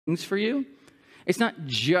things for you. It's not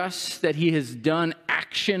just that he has done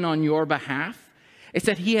action on your behalf. It's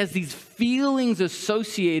that he has these feelings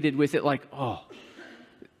associated with it, like, oh,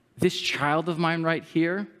 this child of mine right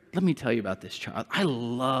here, let me tell you about this child. I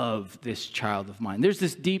love this child of mine. There's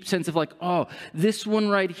this deep sense of like, oh, this one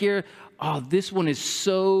right here, oh, this one is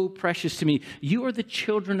so precious to me. You are the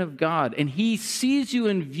children of God, and he sees you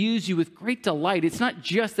and views you with great delight. It's not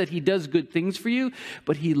just that he does good things for you,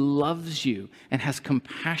 but he loves you and has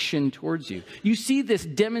compassion towards you. You see this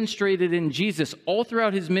demonstrated in Jesus all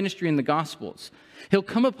throughout his ministry in the Gospels. He'll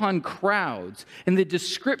come upon crowds, and the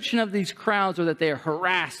description of these crowds are that they are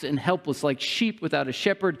harassed and helpless like sheep without a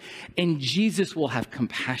shepherd, and Jesus will have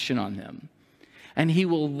compassion on them. And he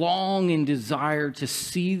will long and desire to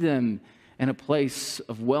see them in a place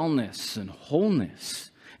of wellness and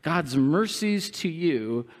wholeness. God's mercies to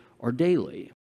you are daily.